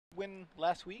win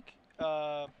last week.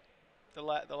 The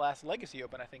last Legacy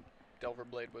Open, I think Delver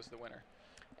Blade was the winner.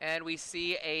 And we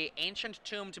see a Ancient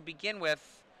Tomb to begin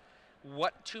with.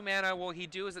 What 2 mana will he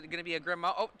do? Is it going to be a Grim?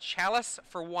 Oh, Chalice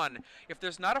for 1. If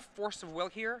there's not a Force of Will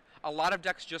here, a lot of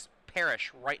decks just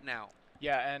perish right now.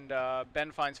 Yeah, and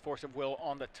Ben finds Force of Will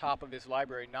on the top of his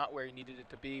library, not where he needed it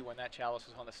to be when that Chalice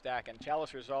was on the stack. And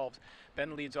Chalice resolves.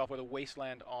 Ben leads off with a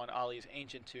Wasteland on Ollie's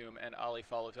Ancient Tomb, and Ollie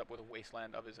follows up with a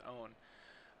Wasteland of his own.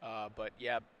 But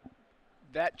yeah,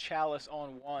 that Chalice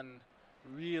on 1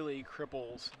 really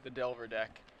cripples the Delver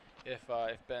deck if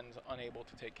Ben's unable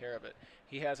to take care of it.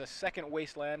 He has a second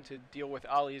Wasteland to deal with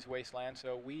Ollie's Wasteland,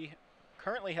 so we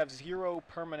currently have 0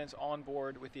 permanents on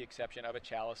board with the exception of a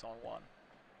Chalice on 1.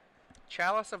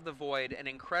 Chalice of the Void, an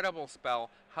incredible spell.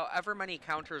 However many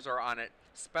counters are on it,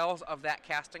 spells of that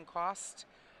casting cost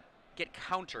get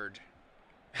countered.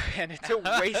 And it's a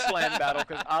Wasteland battle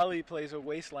because Ollie plays a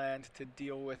Wasteland to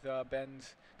deal with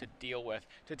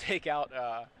to take out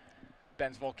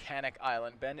Ben's Volcanic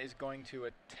Island. Ben is going to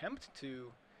attempt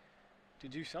to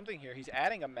do something here. He's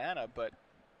adding a mana, but...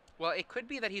 Well, it could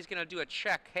be that he's going to do a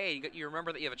check. Hey, you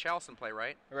remember that you have a Chalice in play,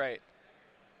 right? Right.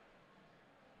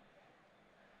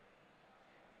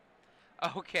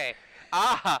 Okay.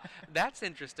 That's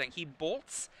interesting. He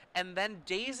bolts and then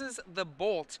dazes the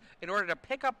bolt in order to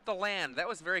pick up the land. That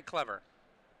was very clever.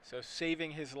 So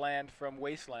saving his land from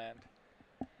Wasteland.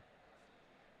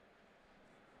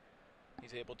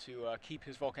 He's able to keep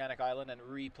his Volcanic Island and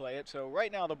replay it. So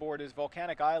right now the board is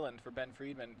Volcanic Island for Ben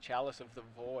Friedman, Chalice of the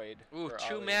Void. Ooh,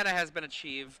 2 mana has been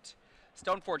achieved.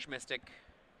 Stoneforge Mystic.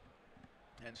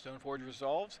 And Stoneforge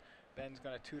resolves. Ben's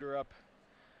going to tutor up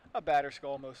a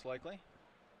Batterskull most likely.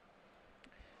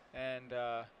 And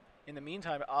in the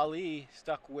meantime, Ali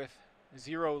stuck with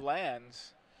 0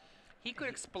 lands. He could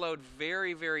explode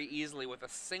very, very easily with a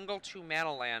single 2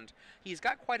 mana land. He's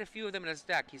got quite a few of them in his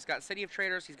deck. He's got City of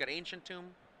Traders, he's got Ancient Tomb.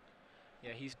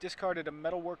 Yeah, he's discarded a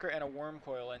Metalworker and a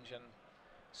Wormcoil Engine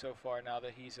so far now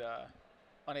that he's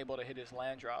unable to hit his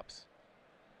land drops.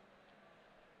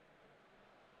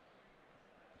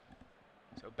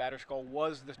 So Batterskull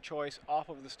was the choice off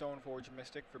of the Stoneforge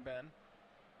Mystic for Ben.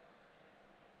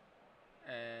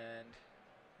 And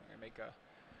I'm going to make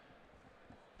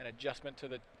an adjustment to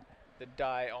the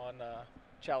die on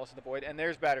Chalice of the Void. And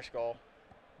there's Batterskull.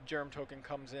 Germ Token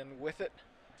comes in with it.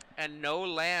 And no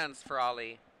lands for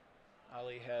Ali.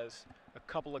 Ali has a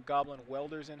couple of Goblin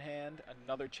Welders in hand,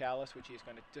 another Chalice, which he's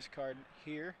going to discard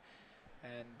here.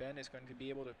 And Ben is going to be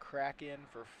able to crack in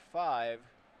for 5,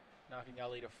 knocking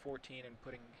Ali to 14 and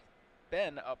putting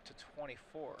Ben up to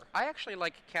 24. I actually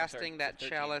like casting that 13.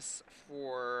 Chalice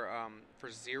for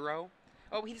 0.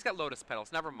 Oh, he's got Lotus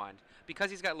Petals. Never mind.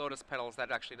 Because he's got Lotus Petals,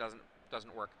 that actually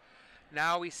doesn't work.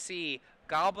 Now we see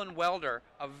Goblin Welder,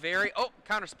 a very... Oh,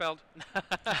 counterspelled.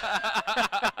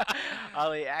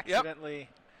 Ali accidentally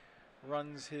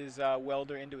runs his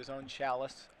Welder into his own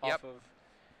Chalice off of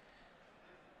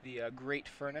the Great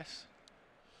Furnace.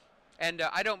 And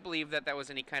I don't believe that was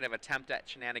any kind of attempt at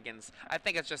shenanigans. I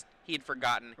think it's just he'd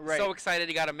forgotten. Right. So excited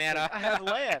he got a mana. I have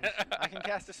land. I can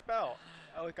cast a spell.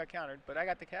 Oh, it got countered, but I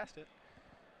got to cast it.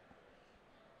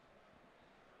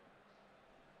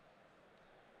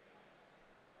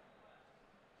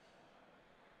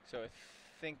 So I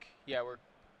think, yeah, we're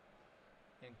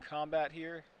in combat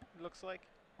here, it looks like.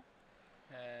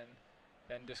 And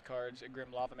Ben discards a Grim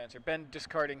Lavamancer. Ben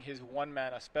discarding his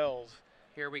 1-mana spells.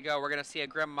 Here we go. We're going to see a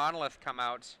Grim Monolith come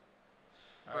out.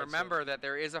 All right, remember that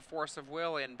there is a Force of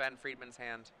Will in Ben Friedman's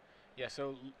hand. Yeah,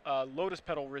 so Lotus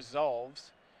Petal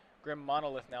resolves. Grim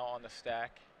Monolith now on the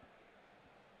stack.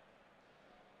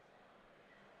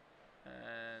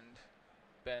 And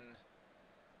Ben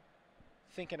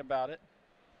thinking about it.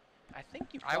 I think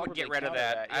you probably I would get rid of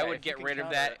that. Yeah, I would get rid of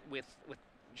that with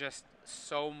just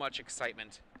so much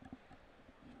excitement.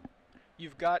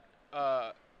 You've got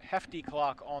hefty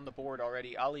clock on the board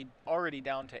already. Ali already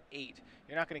down to 8.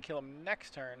 You're not going to kill him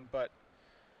next turn, but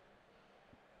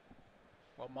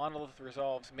well, Monolith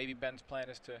resolves. Maybe Ben's plan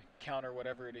is to counter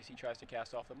whatever it is he tries to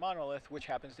cast off the Monolith, which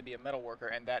happens to be a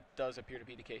Metalworker, and that does appear to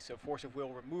be the case. So Force of Will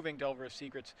removing Delver of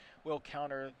Secrets will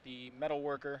counter the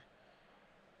Metalworker,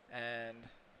 and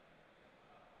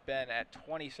Ben at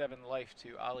 27 life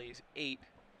to Ali's 8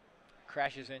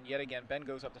 crashes in yet again. Ben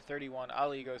goes up to 31.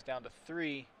 Ali goes down to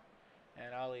 3.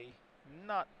 And Ali,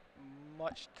 not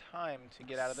much time to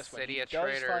get out of this one. He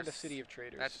does find a City of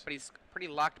Traders. But he's pretty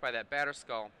locked by that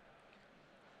Batterskull.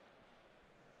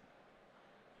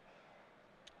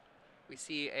 We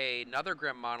see another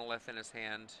Grim Monolith in his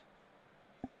hand.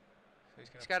 So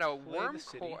he's got a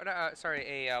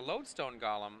a Lodestone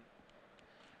Golem.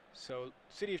 So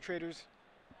City of Traders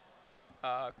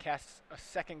casts a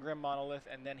second Grim Monolith,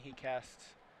 and then he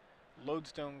casts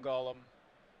Lodestone Golem,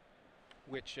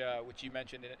 which you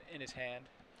mentioned in his hand.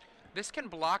 This can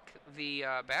block the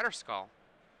Batterskull.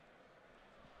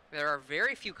 There are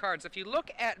very few cards. If you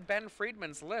look at Ben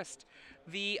Friedman's list,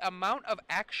 the amount of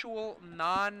actual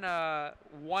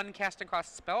non-one casting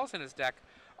cost spells in his deck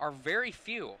are very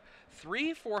few.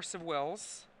 3 Force of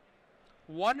Wills,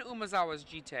 1 Umezawa's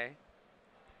Jite,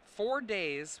 4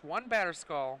 Days, 1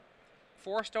 Batterskull,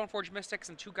 4 Stoneforge Mystics,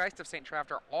 and 2 Geist of St.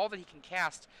 Traft are all that he can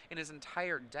cast in his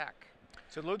entire deck.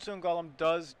 So Lodestone Golem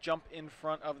does jump in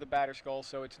front of the Batterskull,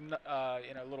 so it's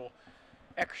little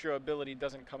extra ability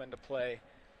doesn't come into play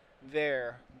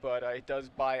there, but it does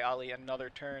buy Ali another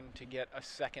turn to get a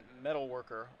second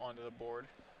Metalworker onto the board.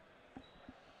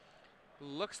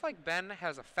 Looks like Ben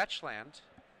has a fetch land.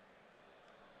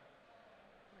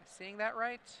 Am I seeing that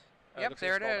right? Yep,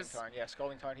 there it is. Tarn. Yeah,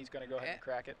 Scalding Tarn, he's going to go ahead and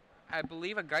crack it. I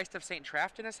believe a Geist of St.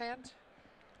 Traft in his hand?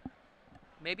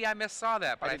 Maybe I missaw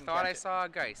that, but I thought I saw a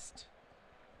Geist.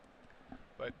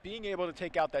 But being able to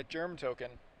take out that Germ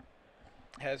token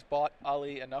has bought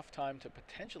Ali enough time to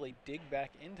potentially dig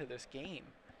back into this game.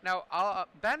 Now,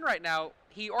 Ben right now,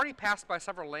 he already passed by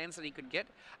several lands that he could get.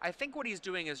 I think what he's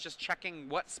doing is just checking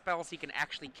what spells he can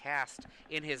actually cast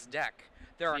in his deck.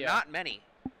 There are not many.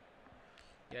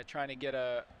 Yeah, trying to get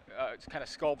kind of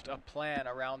sculpt a plan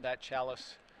around that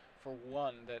Chalice for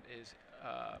 1 that is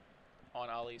on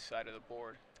Ali's side of the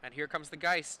board. And here comes the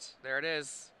Geist. There it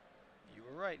is. You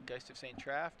were right, Geist of St.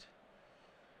 Traft.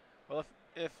 Well,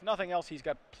 if nothing else, he's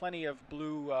got plenty of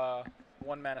blue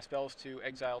 1-mana spells to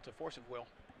exile to Force of Will,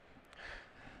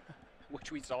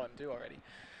 which we saw him do already.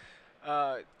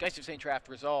 Geist of St. Traft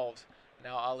resolves.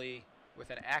 Now Ali with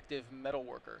an active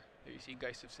Metalworker. There you see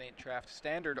Geist of St. Traft,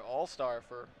 standard all-star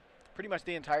for pretty much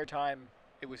the entire time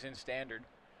it was in standard,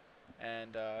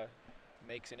 and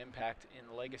makes an impact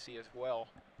in Legacy as well.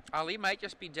 Ali might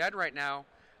just be dead right now.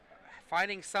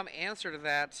 Finding some answer to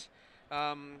that.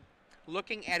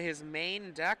 Looking at his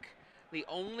main deck, the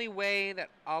only way that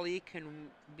Ali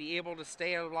can be able to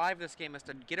stay alive this game is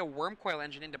to get a Wormcoil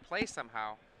Engine into play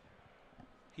somehow.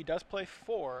 He does play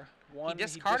 4. One he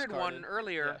discarded 1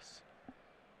 earlier. Yes.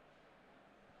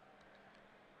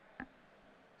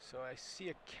 So I see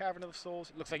a Cavern of the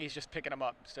Souls. It looks like he's just picking them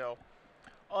up. So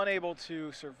unable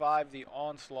to survive the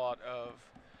onslaught of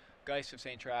Geist of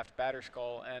St. Traft,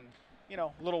 Batterskull, and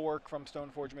little work from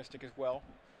Stoneforge Mystic as well.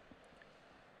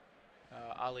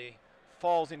 Ali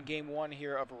falls in game 1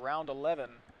 here of round 11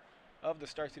 of the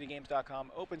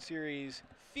StarCityGames.com Open Series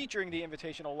featuring the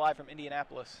Invitational live from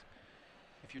Indianapolis.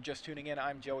 If you're just tuning in,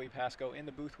 I'm Joey Pasco in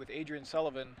the booth with Adrian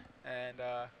Sullivan, and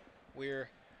we're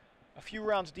a few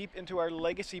rounds deep into our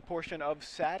Legacy portion of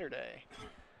Saturday.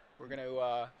 We're going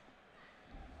to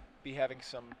be having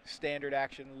some standard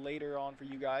action later on for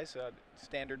you guys.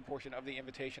 Standard portion of the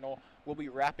Invitational will be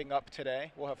wrapping up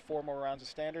today. We'll have 4 more rounds of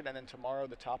standard, and then tomorrow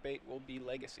the top 8 will be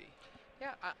Legacy.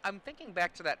 Yeah, I'm thinking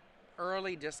back to that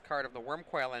early discard of the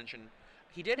Wormcoil Engine.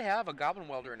 He did have a Goblin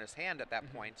Welder in his hand at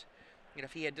that point. And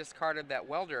if he had discarded that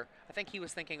Welder, I think he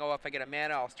was thinking, oh, if I get a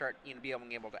mana, I'll start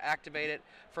being able to activate it,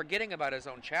 forgetting about his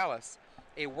own Chalice.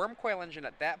 A Wormcoil Engine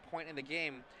at that point in the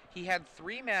game, he had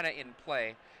 3 mana in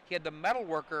play. He had the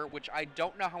Metalworker, which I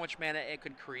don't know how much mana it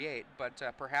could create, but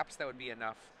perhaps that would be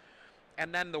enough.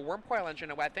 And then the Wormcoil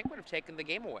Engine, I think, would have taken the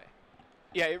game away.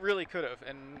 Yeah, it really could have,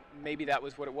 and maybe that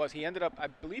was what it was. He ended up, I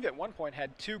believe at one point,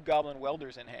 had 2 Goblin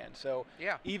Welders in hand. So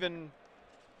yeah, even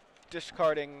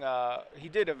discarding, he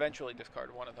did eventually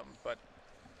discard one of them, but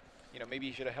maybe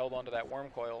he should have held on to that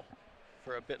Wormcoil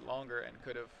for a bit longer and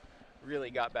could have really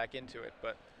got back into it.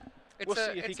 But we'll see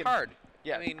if he can. It's hard.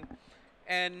 Yeah, I mean,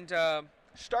 and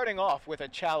starting off with a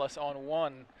Chalice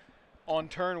on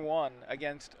turn 1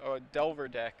 against a Delver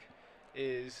deck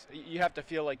is, you have to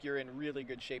feel like you're in really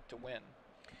good shape to win.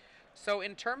 So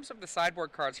in terms of the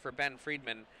sideboard cards for Ben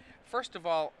Friedman, first of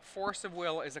all, Force of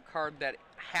Will is a card that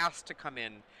has to come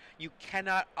in. You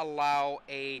cannot allow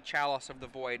a Chalice of the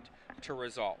Void to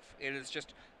resolve. It is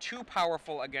just too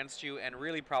powerful against you and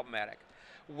really problematic.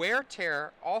 Wear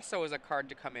Tear also is a card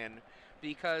to come in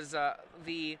because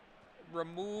you've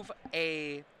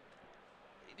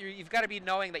got to be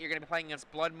knowing that you're going to be playing against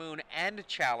Blood Moon and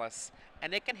Chalice,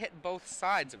 and it can hit both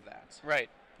sides of that. Right.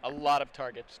 A lot of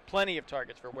targets. Plenty of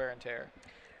targets for Wear and Tear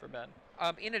for Ben.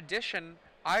 In addition,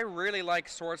 I really like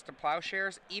Swords to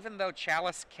Plowshares. Even though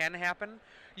Chalice can happen,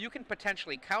 you can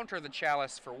potentially counter the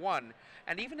Chalice for 1.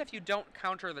 And even if you don't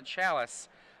counter the Chalice,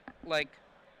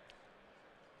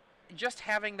 just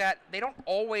having that, they don't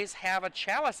always have a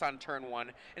Chalice on turn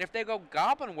 1. And if they go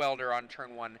Goblin Welder on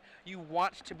turn 1, you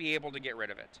want to be able to get rid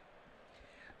of it.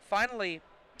 Finally,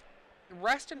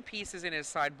 Rest in Peace is in his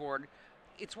sideboard.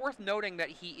 It's worth noting that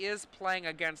he is playing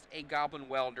against a Goblin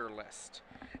Welder list.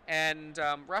 And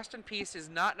Rest in Peace is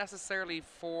not necessarily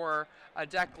for a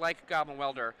deck like Goblin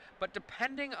Welder, but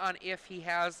depending on if he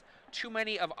has too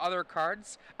many of other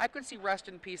cards, I could see Rest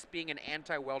in Peace being an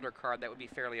anti-Welder card that would be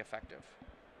fairly effective.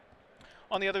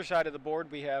 On the other side of the board,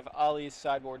 we have Ali's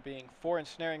sideboard being 4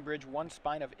 Ensnaring Bridge, 1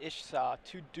 Spine of Ishsa,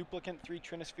 2 Duplicant, 3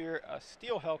 Trinisphere, a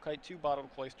Steel Hellkite, 2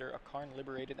 Bottled Cloister, a Karn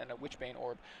Liberated, and a Witchbane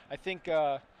Orb. I think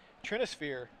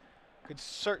Trinisphere could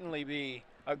certainly be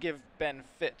give Ben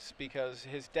fits, because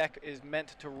his deck is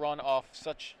meant to run off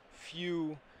such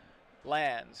few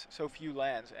lands,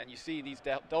 and you see these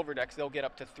Delver decks, they'll get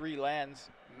up to 3 lands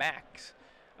max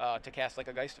to cast like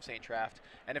a Geist of St. Traft,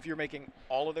 and if you're making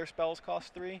all of their spells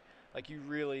cost 3, like you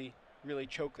really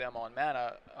choke them on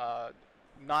mana,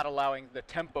 not allowing the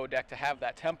tempo deck to have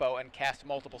that tempo and cast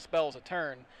multiple spells a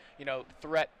turn,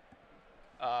 threat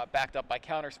backed up by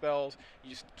counter spells.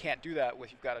 You just can't do that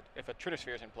if a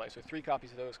Trinisphere is in play. So 3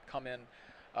 copies of those come in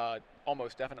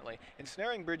almost definitely.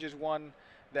 Ensnaring Bridge is one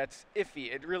that's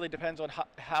iffy. It really depends on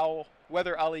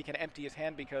whether Ali can empty his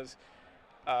hand, because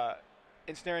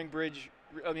Ensnaring Bridge,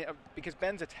 because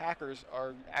Ben's attackers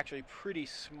are actually pretty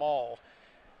small,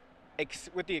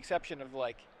 with the exception of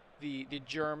like the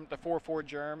Germ, the 4/4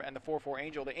 Germ, and the 4/4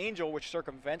 Angel. The Angel, which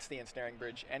circumvents the Ensnaring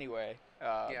Bridge anyway,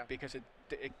 because it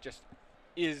just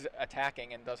is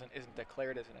attacking and isn't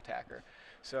declared as an attacker.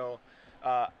 So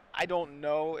I don't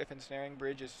know if Ensnaring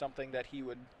Bridge is something that he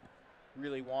would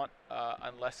really want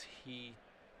unless he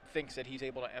thinks that he's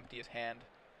able to empty his hand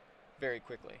very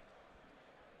quickly.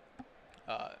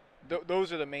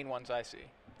 Those are the main ones I see.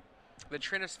 The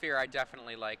Trinisphere I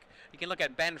definitely like. You can look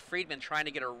at Ben Friedman trying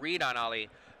to get a read on Ali,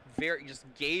 just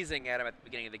gazing at him at the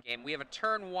beginning of the game. We have a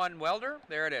turn 1 Welder.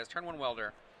 There it is, turn 1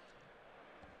 Welder.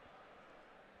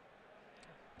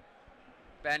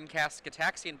 Ben casts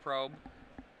Gitaxian Probe.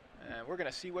 And we're going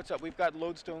to see what's up. We've got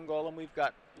Lodestone Golem, we've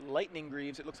got Lightning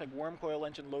Greaves, it looks like Wormcoil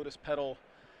Engine, Lotus Petal,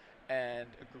 and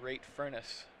a Great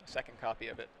Furnace, a second copy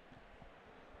of it.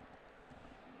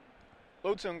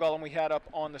 Lodestone Golem we had up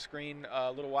on the screen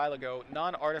a little while ago.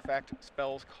 Non-artifact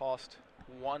spells cost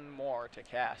 1 more to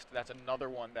cast. That's another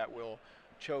one that will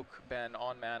choke Ben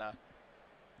on mana,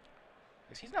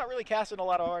 because he's not really casting a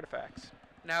lot of artifacts.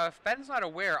 Now, if Ben's not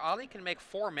aware, Ali can make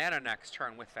 4 mana next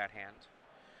turn with that hand.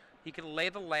 He can lay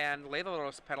the land, lay the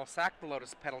Lotus Petal, sack the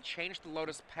Lotus Petal, change the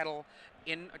Lotus Petal,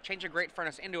 change a Great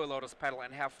Furnace into a Lotus Petal,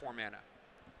 and have 4 mana.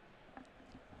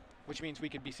 Which means we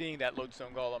could be seeing that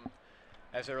Lodestone Golem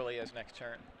as early as next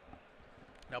turn.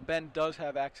 Now Ben does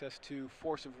have access to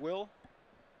Force of Will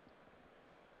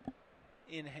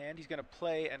in hand. He's going to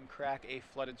play and crack a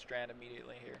Flooded Strand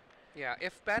immediately here. Yeah,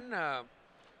 if Ben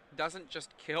doesn't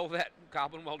just kill that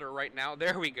Goblin Welder right now,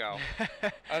 there we go.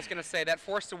 I was going to say, that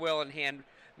Force of Will in hand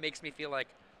makes me feel like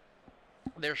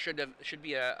there should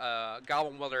be a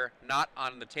Goblin Welder not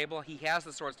on the table. He has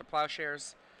the Swords to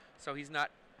Plowshares, so he's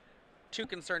not too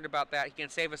concerned about that. He can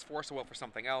save his Force of Will for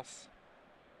something else.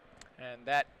 And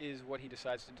that is what he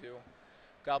decides to do.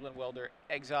 Goblin Welder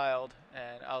exiled,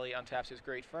 and Ali untaps his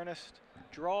Great Furnace,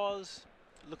 draws,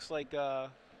 looks like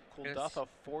Kuldotha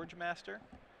Forge Master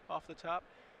off the top.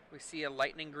 We see a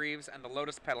Lightning Greaves and the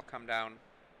Lotus Petal come down.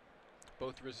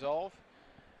 Both resolve.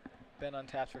 Ben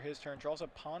untaps for his turn, draws a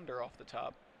Ponder off the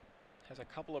top. Has a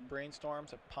couple of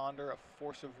Brainstorms, a Ponder, a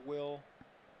Force of Will,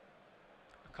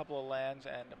 a couple of lands,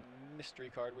 and a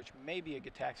mystery card, which may be a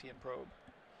Gitaxian Probe.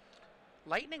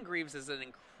 Lightning Greaves is an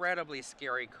incredibly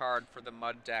scary card for the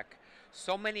Mud deck.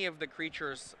 So many of the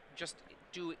creatures just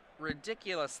do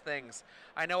ridiculous things.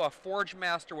 I know a Forge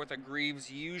Master with a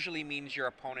Greaves usually means your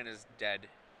opponent is dead.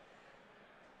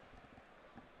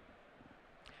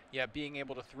 Yeah, being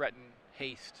able to threaten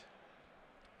haste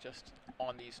just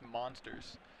on these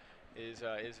monsters is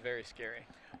very scary.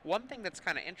 One thing that's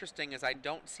kind of interesting is I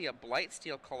don't see a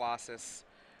Blightsteel Colossus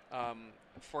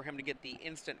for him to get the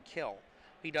instant kill.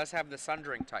 He does have the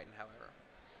Sundering Titan, however.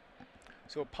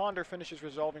 So a Ponder finishes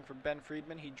resolving for Ben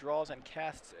Friedman. He draws and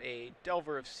casts a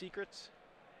Delver of Secrets.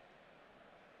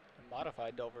 A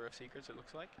modified Delver of Secrets, it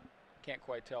looks like. Can't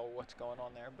quite tell what's going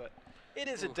on there, but it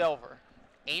is a Delver.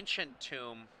 Ancient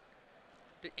Tomb.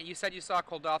 And you said you saw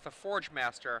Kuldotha Forge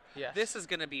Master. Yes. This is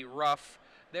going to be rough.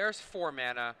 There's 4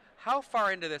 mana. How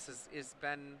far into this is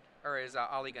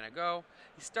Ali going to go?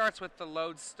 He starts with the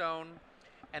Lodestone,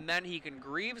 and then he can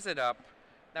Greaves it up.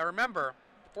 Now remember,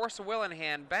 Force of Will in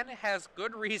hand, Ben has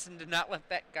good reason to not let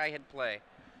that guy hit play.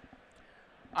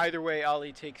 Either way,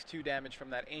 Ali takes 2 damage from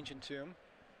that Ancient Tomb.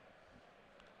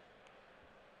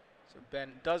 So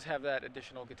Ben does have that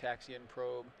additional Gitaxian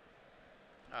Probe.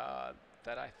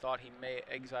 that I thought he may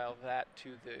exile that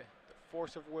to the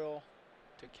Force of Will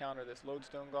to counter this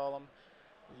Lodestone Golem.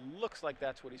 Looks like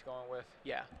that's what he's going with.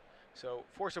 Yeah. So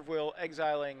Force of Will,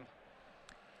 exiling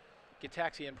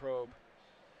Gitaxian Probe.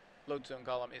 Lodestone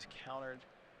Golem is countered,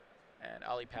 and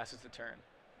Ali passes the turn.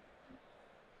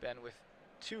 Ben with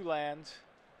 2 lands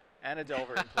and a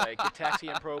Delver in play.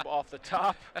 Gitaxian Probe off the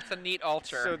top. That's a neat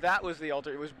altar. So that was the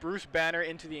altar. It was Bruce Banner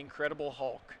into the Incredible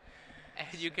Hulk.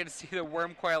 And you can see the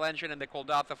Wormcoil Engine and the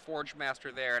Koldatha Forge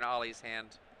Master there in Ollie's hand.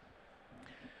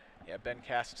 Yeah, Ben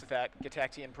casts that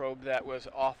Gitaxian Probe that was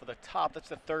off of the top. That's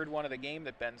the 3rd one of the game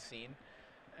that Ben's seen.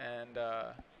 And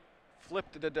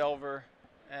flipped the Delver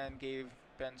and gave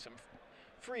Ben some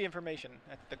free information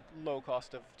at the low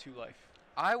cost of 2 life.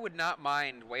 I would not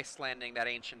mind wastelanding that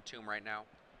Ancient Tomb right now.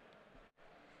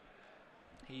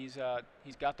 He's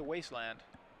got the Wasteland.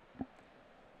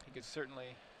 He could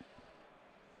certainly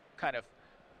kind of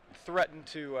threaten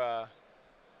to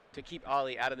keep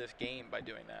Ali out of this game by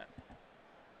doing that.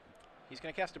 He's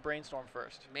going to cast a Brainstorm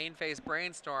first. Main phase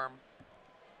Brainstorm.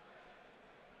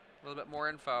 A little bit more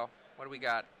info. What do we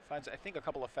got? Finds, I think, a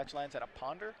couple of fetch lands and a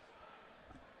Ponder.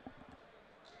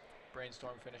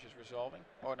 Brainstorm finishes resolving.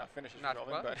 Or not finishes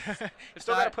resolving, but it's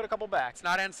still got to put a couple back. It's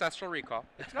not Ancestral Recall.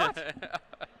 It's not?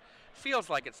 Feels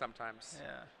like it sometimes.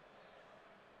 Yeah.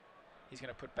 He's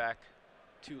going to put back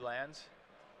 2 lands.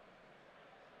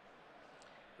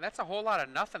 That's a whole lot of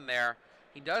nothing there.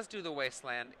 He does do the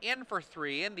Wasteland. In for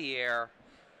 3 in the air.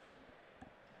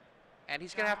 And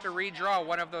he's going to have to redraw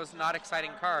one of those not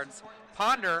exciting cards.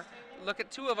 Ponder, look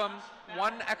at 2 of them.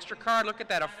 1 extra card. Look at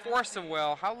that, a Force of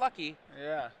Will. How lucky.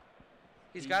 Yeah.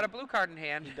 He's got a blue card in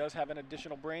hand. He does have an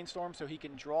additional Brainstorm, so he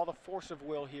can draw the Force of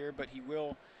Will here, but he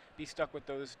will be stuck with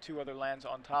those 2 other lands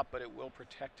on top, but it will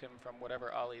protect him from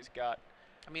whatever Ali's got.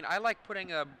 I mean, I like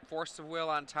putting a Force of Will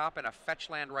on top and a fetch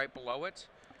land right below it.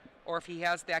 Or if he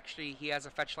has he has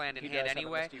a fetch land in hand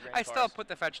anyway. I still put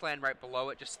the fetch land right below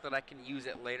it just so that I can use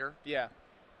it later. Yeah.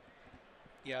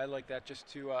 Yeah, I like that just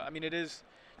to, I mean, it is,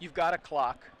 you've got a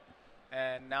clock,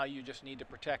 and now you just need to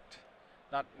protect,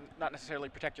 not necessarily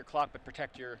protect your clock, but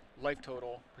protect your life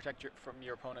total, protect from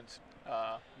your opponent's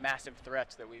massive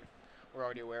threats that we're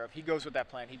already aware of. He goes with that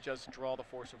plan. He just draw the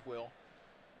Force of Will.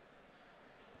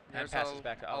 And passes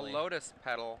back to Ali. A Lotus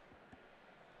Petal.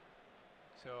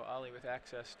 So Ali with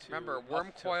access to, remember,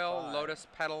 Wormcoil, Lotus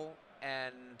Petal,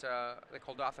 and the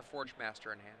Koldatha Forge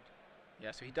Master in hand. Yeah,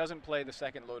 so he doesn't play the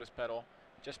 2nd Lotus Petal,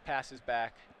 just passes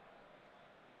back.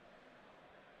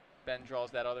 Ben draws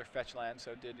that other fetch land,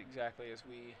 so did exactly as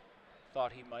we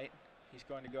thought he might. He's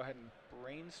going to go ahead and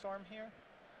Brainstorm here.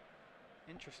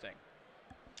 Interesting.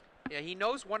 Yeah, he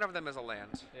knows one of them is a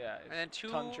land. Yeah, and then 2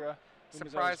 Tundra,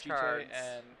 surprise cards,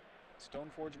 and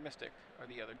Stoneforge Mystic are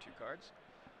the other 2 cards.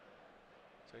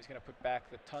 So he's going to put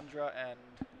back the Tundra and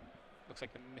looks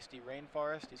like the Misty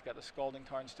Rainforest. He's got the Scalding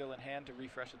Tarn still in hand to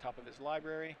refresh the top of his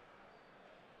library.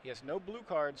 He has no blue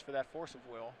cards for that Force of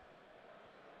Will,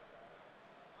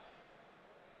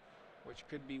 which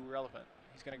could be relevant.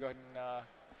 He's going to go ahead and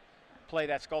play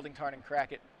that Scalding Tarn and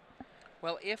crack it.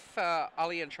 Well, if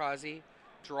Ali Aintrazi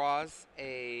draws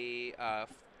a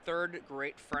 3rd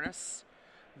Great Furnace,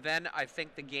 then I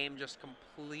think the game just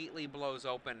completely blows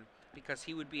open, because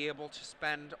he would be able to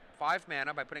spend 5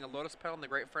 mana by putting a Lotus Petal and the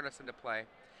Great Furnace into play,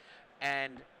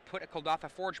 and put a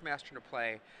Koldatha Forge Master into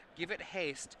play, give it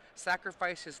haste,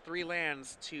 sacrifice his 3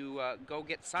 lands to go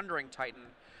get Sundering Titan,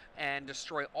 and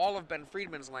destroy all of Ben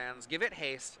Friedman's lands, give it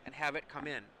haste, and have it come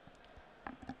in.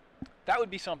 That would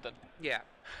be something. Yeah.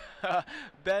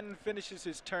 Ben finishes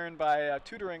his turn by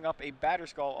tutoring up a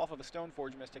Batterskull off of a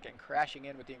Stoneforge Mystic and crashing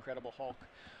in with the Incredible Hulk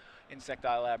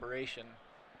Insectile Aberration,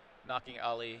 knocking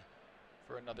Ali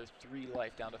for another 3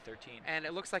 life down to 13. And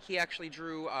it looks like he actually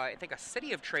drew, I think, a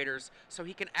City of Traders, so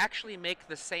he can actually make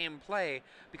the same play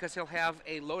because he'll have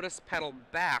a Lotus Petal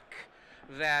back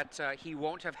that he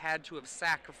won't have had to have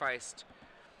sacrificed.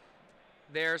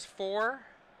 There's 4.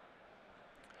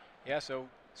 Yeah, so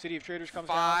City of Traders comes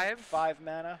 5. down. 5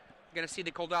 mana. Going to see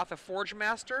the Koldatha Forge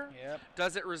Master. Yep.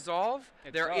 Does it resolve?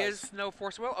 There does. is no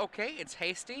Force Will. Okay, it's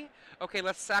hasty. Okay,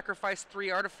 let's sacrifice 3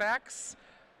 artifacts.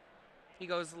 He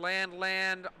goes land,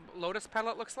 Lotus Petal,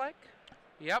 it looks like.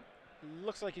 Yep.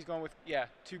 Looks like he's going with,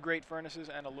 2 Great Furnaces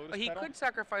and a Lotus He Petal. could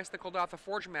sacrifice the Koldatha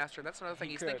Forge Master. That's another thing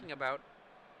he's thinking about.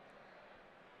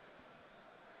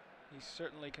 He's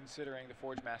certainly considering the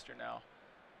Forge Master now.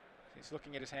 He's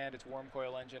looking at his hand. It's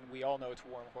Wormcoil Engine. We all know it's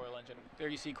Wormcoil Engine. There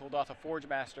you see Koldatha Forge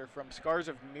Master from Scars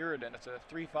of Mirrodin. It's a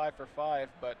 3/5 for 5,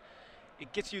 but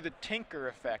it gets you the Tinker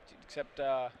effect, except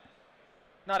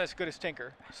not as good as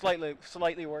Tinker.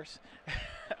 Slightly worse.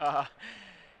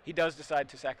 He does decide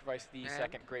to sacrifice the And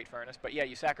second Great Furnace, but yeah,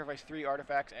 you sacrifice 3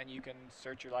 artifacts and you can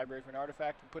search your library for an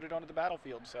artifact and put it onto the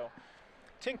battlefield. So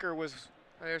Tinker was...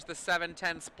 There's the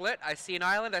 7-10 split. I see an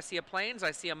island, I see a plains, I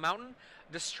see a mountain.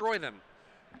 Destroy them.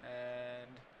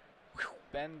 And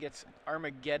Ben gets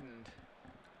Armageddoned.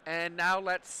 And now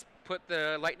let's put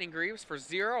the Lightning Greaves for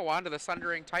 0 onto the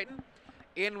Sundering Titan.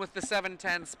 In with the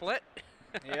 7-10 split.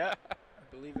 Yeah, I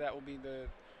believe that will be the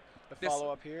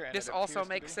follow-up here. And This also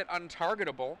makes it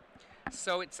untargetable,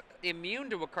 so it's immune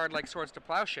to a card like Swords to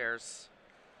Plowshares.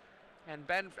 And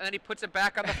then he puts it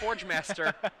back on the Forge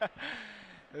Master.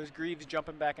 Those Greaves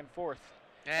jumping back and forth.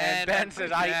 And Ben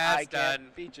says, I done.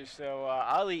 can't beat you. So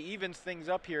Ali evens things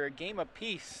up here. A game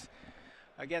apiece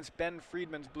against Ben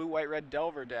Friedman's blue-white-red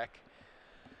Delver deck.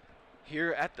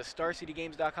 Here at the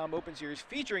StarCityGames.com Open Series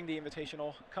featuring the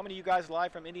Invitational. Coming to you guys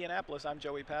live from Indianapolis. I'm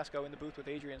Joey Pasco in the booth with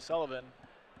Adrian Sullivan.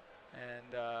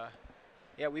 And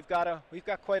yeah, we've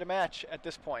got quite a match at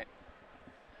this point.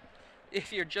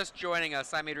 If you're just joining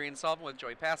us, I'm Adrian Sullivan with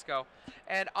Joey Pasco.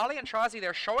 And Ali Aintrazi,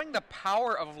 they're showing the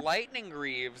power of Lightning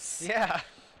Greaves. Yeah.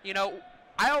 You know,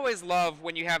 I always love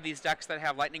when you have these decks that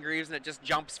have Lightning Greaves and it just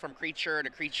jumps from creature to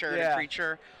creature to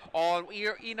creature. All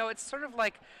you know, it's sort of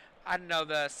like, I don't know,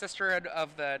 the Sisterhood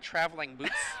of the Traveling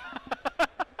Boots.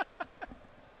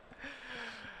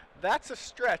 That's a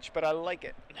stretch, but I like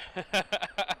it.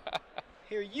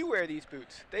 Here, you wear these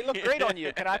boots. They look great on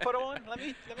you. Can I put them on? Let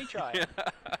me try.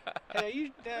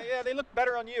 Hey, yeah, they look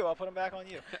better on you. I'll put them back on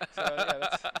you. So yeah,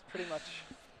 that's pretty much.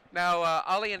 Now,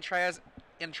 Ali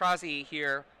Aintrazi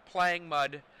here playing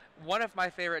Mud, one of my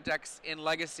favorite decks in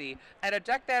Legacy, and a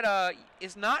deck that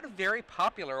is not very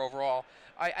popular overall.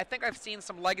 I think I've seen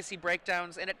some Legacy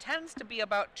breakdowns, and it tends to be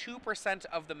about 2%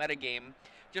 of the metagame,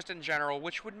 just in general,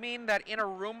 which would mean that in a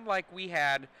room like we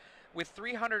had, with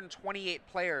 328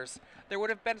 players, there would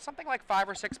have been something like 5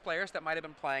 or 6 players that might have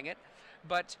been playing it.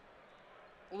 But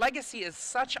Legacy is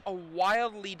such a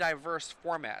wildly diverse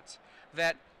format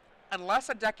that unless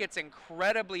a deck gets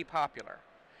incredibly popular,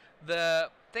 the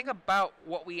thing about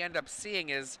what we end up seeing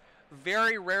is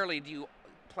very rarely do you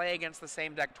play against the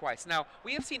same deck twice. Now,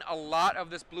 we have seen a lot of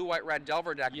this blue-white-red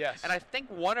Delver deck, yes. And I think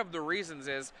one of the reasons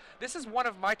is, this is one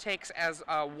of my takes as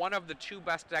one of the 2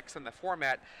 best decks in the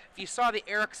format. If you saw the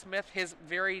Eric Smith, his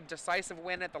very decisive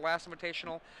win at the last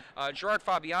Invitational, Gerard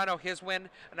Fabiano, his win,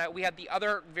 and we had the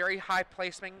other very high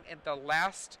placing at the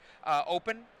last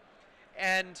Open,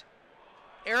 and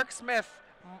Eric Smith,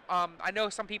 I know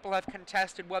some people have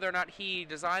contested whether or not he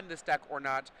designed this deck or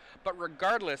not, but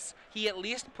regardless, he at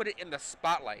least put it in the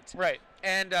spotlight. Right.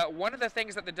 And one of the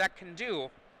things that the deck can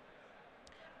do,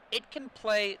 it can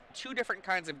play 2 different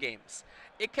kinds of games.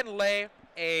 It can lay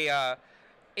a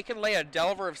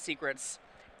Delver of Secrets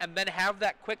and then have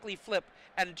that quickly flip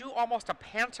and do almost a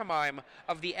pantomime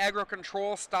of the aggro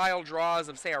control style draws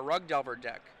of, say, a Rug Delver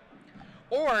deck.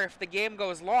 Or if the game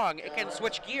goes long, it can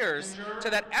switch gears to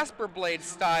that Esper Blade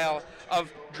style of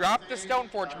drop the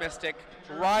Stoneforge Mystic,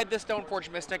 ride the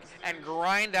Stoneforge Mystic, and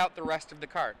grind out the rest of the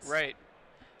cards. Right.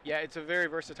 Yeah, it's a very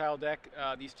versatile deck.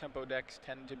 These tempo decks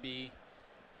tend to be...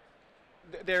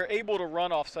 They're able to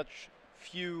run off so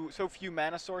few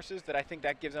mana sources that I think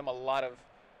that gives them a lot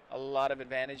of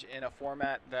advantage in a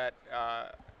format that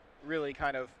really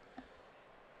kind of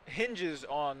hinges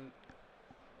on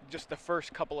just the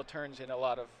first couple of turns in a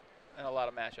lot of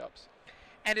matchups.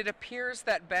 And it appears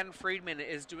that Ben Friedman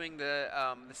is doing the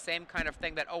same kind of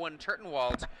thing that Owen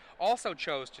Turtenwald also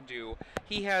chose to do.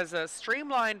 He has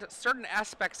streamlined certain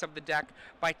aspects of the deck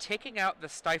by taking out the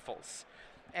Stifles.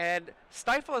 And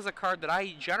Stifle is a card that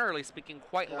I, generally speaking,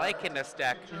 quite like in this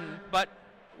deck. But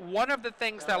one of the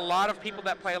things that a lot of people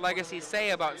that play Legacy say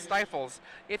about Stifles,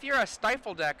 if you're a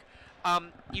Stifle deck,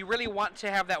 you really want to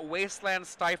have that Wasteland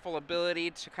Stifle ability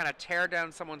to kind of tear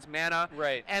down someone's mana.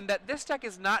 Right. And that this deck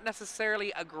is not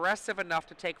necessarily aggressive enough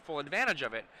to take full advantage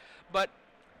of it. But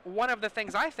one of the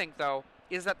things I think, though,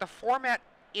 is that the format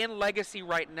in Legacy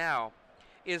right now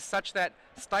is such that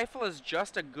Stifle is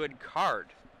just a good card.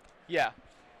 Yeah.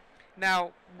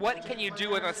 Now, what can you do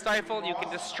with a Stifle? You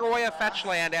can destroy a fetch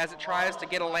land as it tries to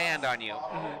get a land on you.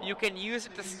 You can use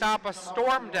it to stop a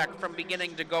Storm deck from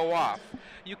beginning to go off.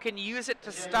 You can use it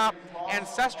to stop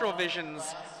Ancestral Visions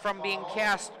from being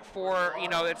cast for,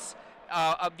 it's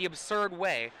the absurd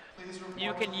way.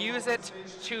 You can use it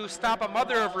to stop a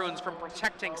Mother of Runes from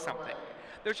protecting something.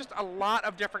 There's just a lot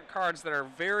of different cards that are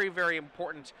very, very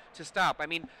important to stop. I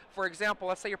mean, for example,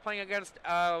 let's say you're playing against,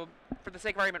 for the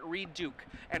sake of argument, Reed Duke,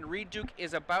 and Reed Duke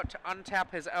is about to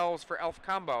untap his elves for elf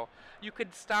combo. You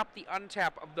could stop the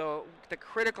untap of the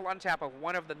critical untap of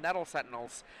one of the Nettle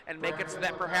Sentinels and make it so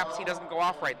that perhaps he doesn't go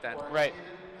off right then. Right.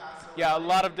 Yeah, a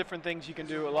lot of different things you can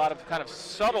do, a lot of kind of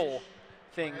subtle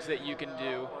things that you can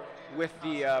do with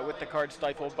the card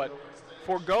Stifle, but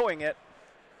foregoing it,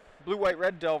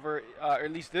 Blue-White-Red Delver, or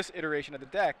at least this iteration of the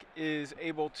deck, is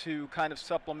able to kind of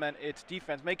supplement its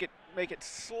defense, make it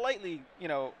slightly,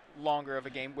 longer of a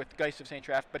game with Geist of St.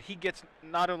 Traft, but he gets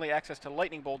not only access to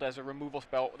Lightning Bolt as a removal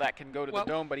spell that can go to the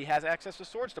dome, but he has access to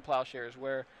Swords to Plowshares,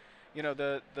 where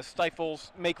the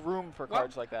Stifles make room for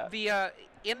cards like that.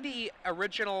 In the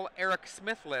original Eric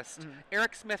Smith list,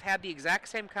 Eric Smith had the exact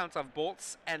same counts of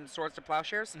bolts and Swords to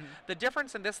Plowshares. The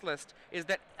difference in this list is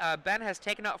that Ben has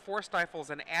taken out 4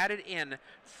 Stifles and added in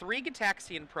 3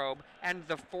 Gitaxian Probe and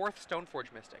the 4th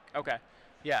Stoneforge Mystic. Okay.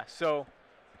 Yeah, so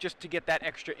just to get that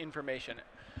extra information.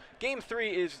 Game 3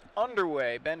 is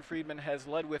underway. Ben Friedman has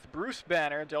led with Bruce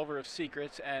Banner, Delver of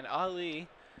Secrets, and Ali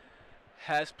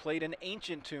has played an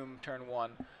Ancient Tomb turn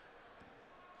 1.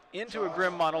 Into a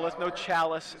Grim Monolith, no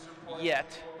Chalice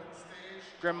yet.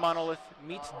 Grim Monolith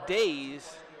meets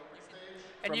Daze.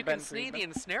 And you can see the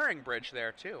Ensnaring Bridge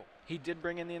there too. He did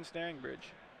bring in the Ensnaring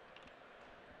Bridge.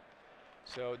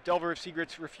 So Delver of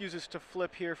Secrets refuses to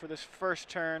flip here for this first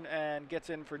turn and gets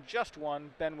in for just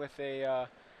 1. Ben with a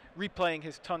replaying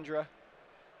his Tundra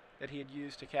that he had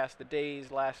used to cast the Daze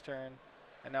last turn.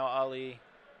 And now Ali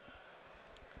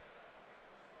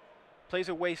plays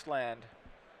a Wasteland,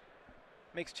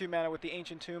 makes 2 mana with the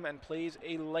Ancient Tomb, and plays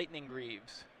a Lightning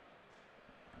Greaves.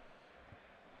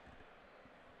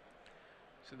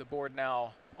 So the board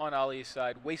now on Ali's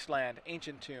side, Wasteland,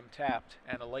 Ancient Tomb tapped,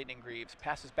 and a Lightning Greaves.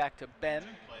 Passes back to Ben.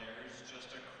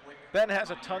 Ben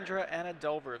has a Tundra and a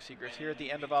Delver of Secrets. Here at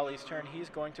the end of Ali's turn, he's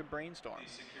going to Brainstorm.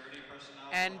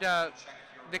 And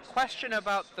the question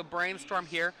about the Brainstorm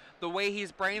here, the way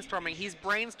he's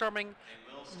brainstorming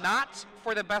not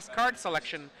for the best card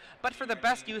selection, but for the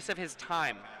best use of his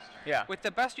time. Yeah. With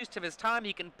the best use of his time,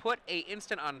 he can put a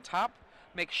instant on top,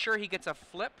 make sure he gets a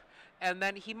flip, and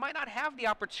then he might not have the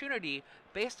opportunity,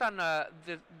 based on the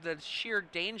sheer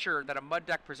danger that a mud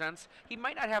deck presents, he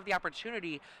might not have the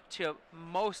opportunity to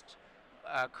most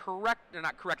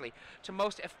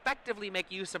effectively make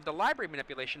use of the library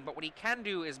manipulation, but what he can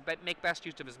do is make best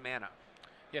use of his mana.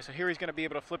 Yeah, so here he's going to be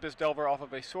able to flip his Delver off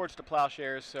of a Swords to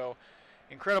Plowshares, so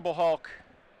Incredible Hulk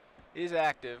is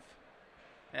active,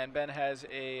 and Ben has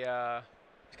he's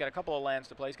got a couple of lands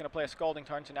to play. He's going to play a Scalding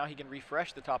Tarn, so now he can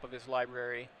refresh the top of his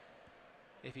library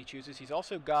if he chooses. He's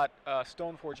also got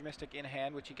Stoneforge Mystic in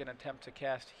hand, which he can attempt to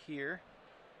cast here.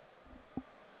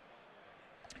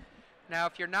 Now,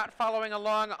 if you're not following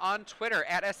along on Twitter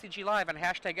at SCG Live and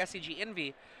hashtag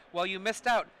SCGINVI, well, you missed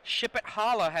out. Ship It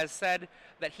Hala has said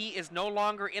that he is no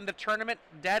longer in the tournament,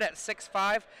 dead at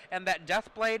 6-5, and that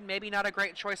Deathblade maybe not a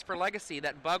great choice for Legacy.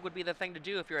 That Bug would be the thing to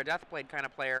do if you're a Deathblade kind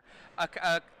of player.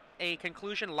 A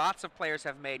conclusion lots of players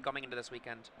have made going into this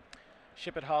weekend.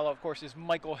 Ship It Hala, of course, is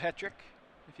Michael Hetrick,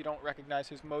 if you don't recognize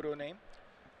his moto name.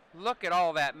 Look at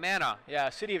all that mana. Yeah,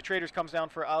 City of Traders comes down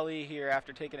for Ali here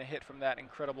after taking a hit from that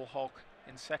Incredible Hulk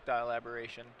Insectile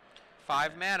aberration.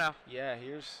 5 mana. Yeah,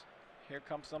 here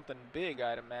comes something big,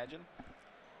 I'd imagine.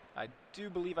 I do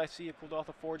believe I see a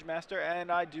Kuldotha Forge Master, and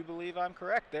I do believe I'm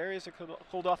correct. There is a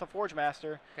Kuldotha Forge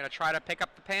Master. Gonna try to pick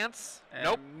up the pants? And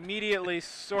nope. Immediately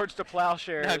Swords to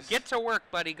Plowshares. Now get to work,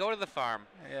 buddy. Go to the farm.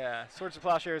 Yeah, Swords to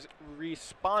Plowshares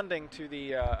responding to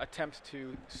the attempt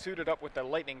to suit it up with the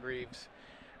Lightning Greaves.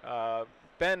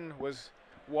 Ben was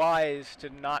wise to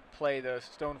not play the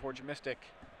Stoneforge Mystic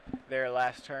there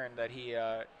last turn that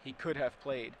he could have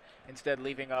played, instead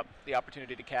leaving up the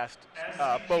opportunity to cast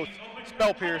both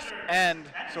Spell Pierce and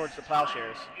Swords to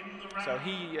Plowshares. So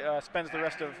he spends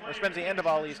the end of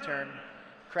Ali's turn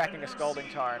cracking a Scalding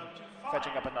Tarn,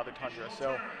 fetching up another Tundra.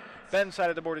 So Ben's side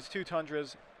of the board is 2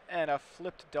 Tundras and a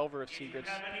flipped Delver of Secrets.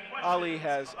 Ali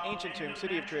has Ancient Tomb,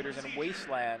 City of Traders, and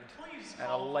Wasteland,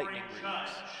 and a Lightning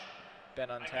Greaves. Ben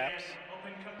untaps.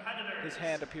 His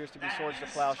hand appears to be Swords to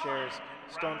Plowshares,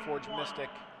 Stoneforge Mystic,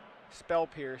 Spell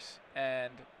Pierce,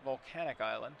 and Volcanic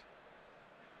Island.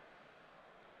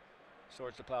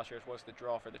 Swords to Plowshares was the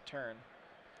draw for the turn.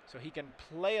 So he can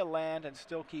play a land and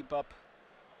still keep up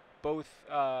both.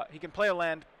 He can play a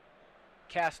land,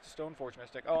 cast Stoneforge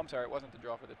Mystic. Oh, I'm sorry, it wasn't the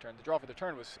draw for the turn. The draw for the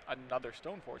turn was another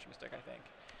Stoneforge Mystic, I think.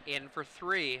 In for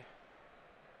 3.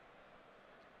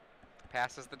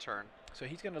 Passes the turn. So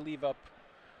he's going to leave up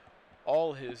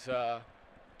all his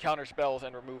counter spells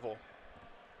and removal.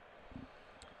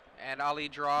 And Ali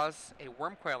draws a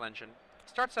Worm Coil Engine.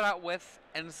 Starts it out with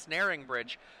Ensnaring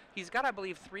Bridge. He's got, I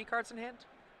believe, 3 cards in hand.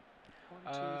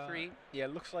 1, 2, 3. Yeah,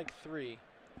 it looks like 3.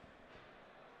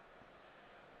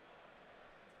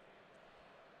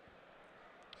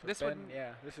 So This Ben, would,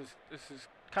 yeah, this is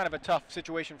kind of a tough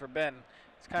situation for Ben.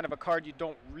 It's kind of a card you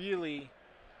don't really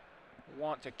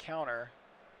want to counter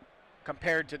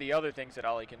compared to the other things that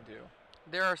Ali can do.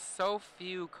 there are so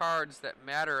few cards that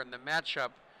matter in the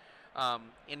matchup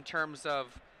in terms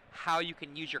of how you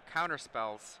can use your counter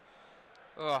spells.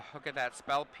 Oh, look at that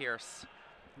Spell Pierce.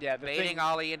 Yeah, the Baiting thing,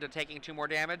 Ali into taking 2 more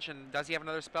damage, and does he have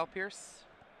another Spell Pierce?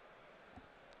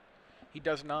 he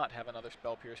does not have another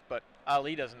Spell Pierce, but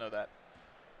Ali doesn't know that.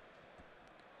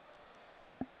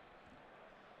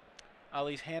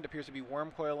 Ali's hand appears to be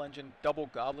Worm Coil Engine, double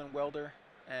Goblin Welder,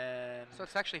 and So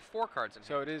it's actually 4 cards in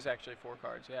so hand. it is actually 4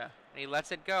 cards, yeah. And he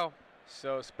lets it go.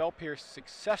 So Spell Pierce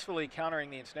successfully countering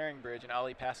the Ensnaring Bridge, and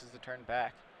Ali passes the turn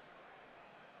back.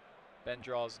 Ben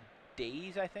draws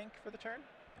Daze, I think, for the turn.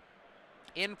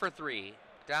 In for 3.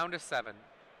 Down to 7.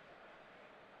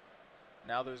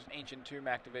 Now those Ancient Tomb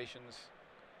activations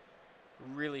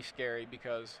really scary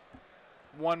because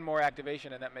 1 more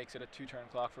activation and that makes it a 2-turn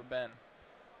clock for Ben.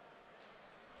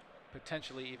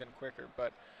 Potentially even quicker,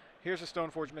 but here's a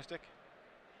Stoneforge Mystic.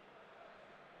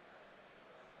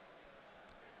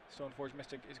 Stoneforge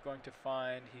Mystic is going to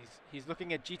find, he's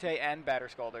looking at Jite and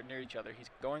Batterskull, they're near each other. He's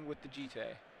going with the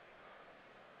Jite.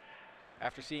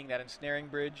 After seeing that Ensnaring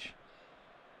Bridge,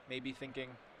 maybe thinking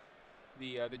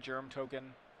the Germ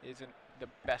token isn't the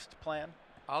best plan.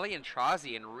 Ali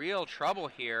Aintrazi in real trouble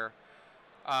here.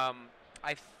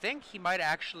 I think he might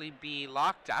actually be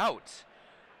locked out.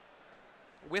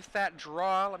 With that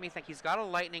draw, let me think. He's got a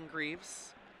Lightning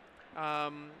Greaves.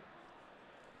 No,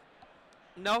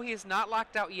 he is not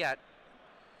locked out yet.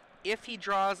 If he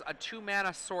draws a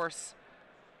 2-mana source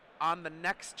on the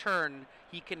next turn,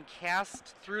 he can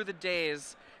cast through the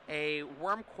days a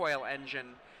Worm Coil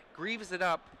Engine, Greaves it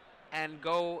up, and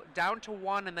go down to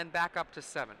 1 and then back up to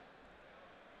 7.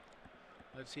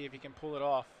 Let's see if he can pull it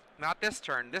off. Not this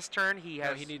turn. This turn he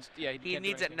has. No, he needs, yeah, he can't do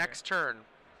needs it anything next here. turn.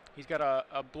 He's got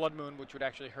a Blood Moon, which would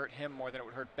actually hurt him more than it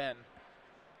would hurt Ben.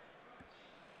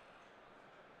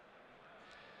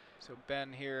 So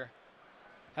Ben here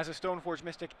has a Stoneforge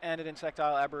Mystic and an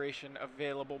Insectile Aberration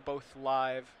available, both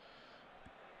live.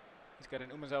 He's got an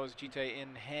Umezawa's Jite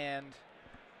in hand.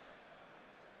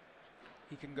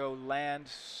 He can go land,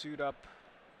 suit up,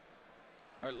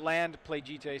 or land, play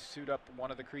Jite, suit up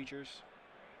one of the creatures.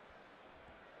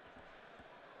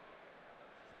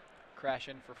 Crash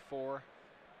in for 4.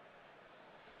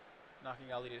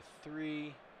 Knocking Ali to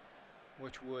 3,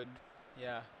 which would,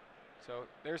 yeah. So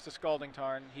there's the Scalding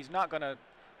Tarn. He's not going to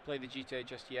play the Jite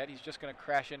just yet. He's just going to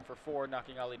crash in for 4,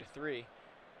 knocking Ali to 3.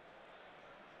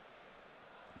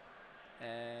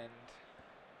 And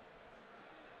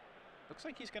looks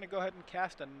like he's going to go ahead and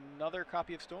cast another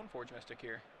copy of Stoneforge Mystic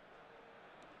here.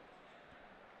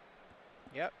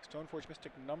 Yep, Stoneforge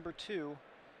Mystic number 2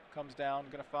 comes down.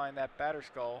 Going to find that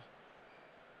Batterskull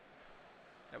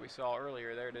that we saw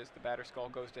earlier. There it is. The Batterskull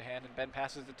goes to hand, and Ben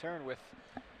passes the turn with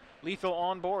lethal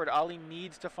on board. Ali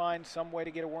needs to find some way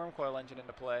to get a Worm Coil Engine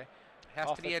into play.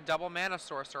 Has to be a double mana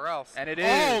source or else. And it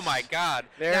Oh is. my God!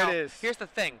 There now, it is. Here's the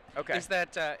thing. Okay. Is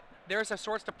that there's a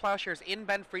Swords to Plowshares in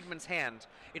Ben Friedman's hand.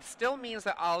 It still means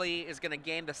that Ali is going to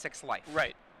gain the 6 life.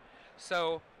 Right.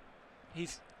 So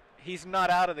he's not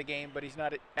out of the game, but he's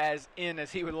not as in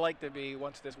as he would like to be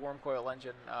once this Worm Coil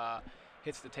Engine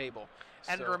hits the table.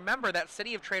 and So remember that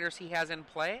City of Traders he has in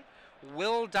play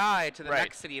will die to the Right.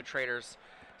 next City of Traders.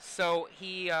 So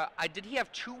did he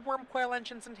have 2 Worm Coil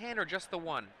Engines in hand or just the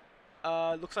 1?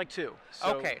 looks like 2.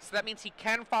 So Okay, so that means he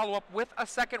can follow up with a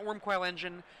second Worm Coil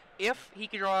Engine if he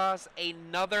draws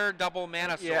another double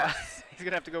mana source. Yeah, he's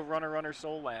going to have to go runner,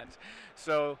 Soul Lands.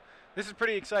 So this is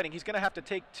pretty exciting. He's going to have to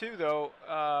take 2, though,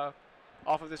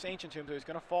 off of this Ancient Tomb, so he's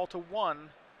going to fall to 1.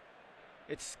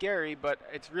 It's scary, but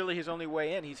it's really his only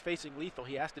way in. He's facing lethal.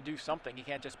 He has to do something. He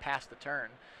can't just pass the turn.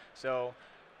 So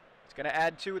he's going to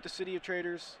add 2 with the City of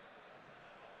Traders.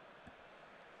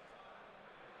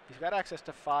 He's got access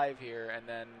to 5 here, and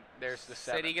then there's the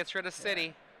 7. City gets rid of Yeah.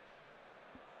 City.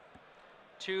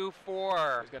 2,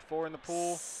 4. He's got 4 in the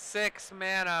pool. 6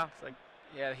 mana. It's like,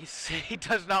 yeah, he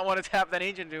does not want to tap that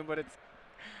Ancient Tomb, but it's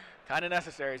kind of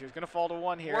necessary. So he's going to fall to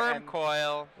 1 here. Worm and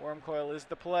Coil. Worm Coil is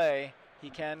the play.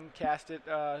 He can cast it.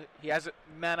 He has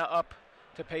mana up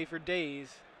to pay for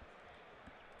days.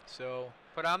 So,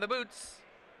 Put on the boots.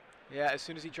 yeah, as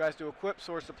soon as he tries to equip,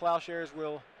 Swords to Plowshares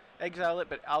will exile it,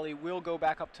 but Ali will go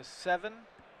back up to 7.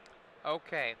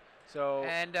 Okay. So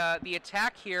And the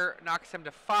attack here knocks him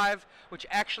to 5, which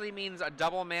actually means a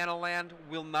double mana land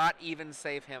will not even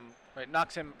save him. right,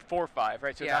 knocks him 4/5,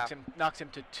 right? So Yeah. it knocks him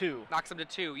to 2. Knocks him to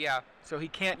 2, yeah. So he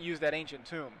can't use that Ancient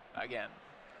Tomb again.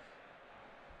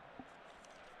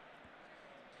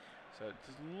 So it's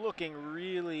looking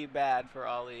really bad for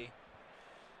Ali.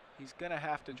 He's gonna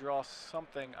have to draw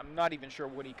something. I'm not even sure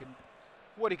what he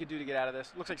could do to get out of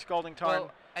this. Looks like Scalding Tarn.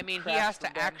 Well, I mean, he crashed has for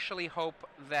to Ben. actually hope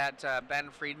that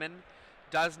Ben Friedman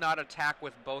does not attack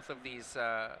with both of these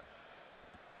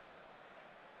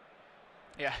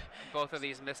Yeah. both of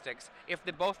these mystics. If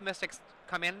the both mystics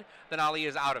come in, then Ali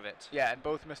is out of it. Yeah, and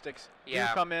both mystics Yeah.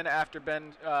 do come in after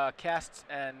Ben casts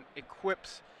and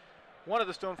equips one of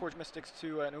the Stoneforge mystics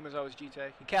to an Umezawa's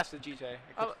Jite. He casts the Jite.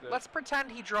 Let's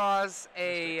pretend he draws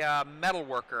a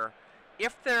metalworker.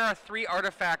 If there are 3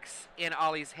 artifacts in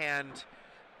Ali's hand,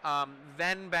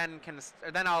 then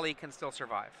Ali can still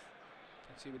survive.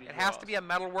 Let's see what he It has to be a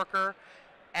metalworker,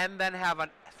 and then have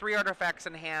 3 artifacts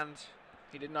in hand,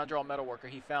 He did not draw Metalworker.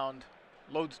 He found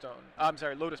Lodestone. I'm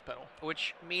sorry, Lotus Petal.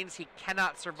 which means he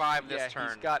cannot survive Yeah, this turn.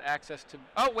 he's got access to.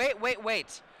 Oh,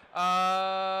 wait.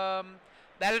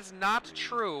 That is not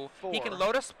true. He can 4.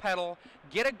 Lotus Petal,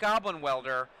 get a Goblin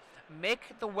Welder,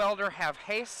 make the Welder have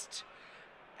haste,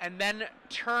 and then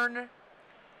turn.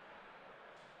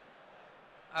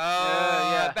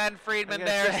 Oh, yeah. Ben Friedman gonna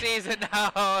there say- sees it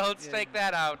now. Let's Yeah. take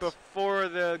that out. Before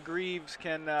the Greaves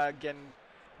can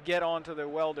get onto the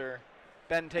Welder,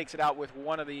 Ben takes it out with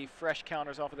one of the fresh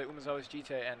counters off of the Umezawa's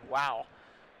Jite, and wow.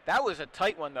 That was a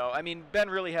tight one, though. I mean, Ben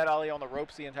really had Ali on the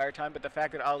ropes the entire time, but the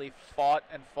fact that Ali fought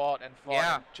and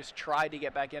Yeah. just tried to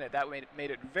get back in it, that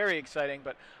made it very exciting.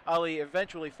 But Ali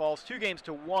eventually falls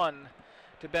 2-1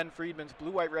 to Ben Friedman's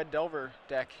Blue-White-Red Delver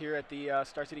deck here at the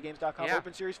StarCityGames.com Yeah.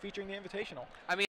 Open Series featuring the Invitational. I mean,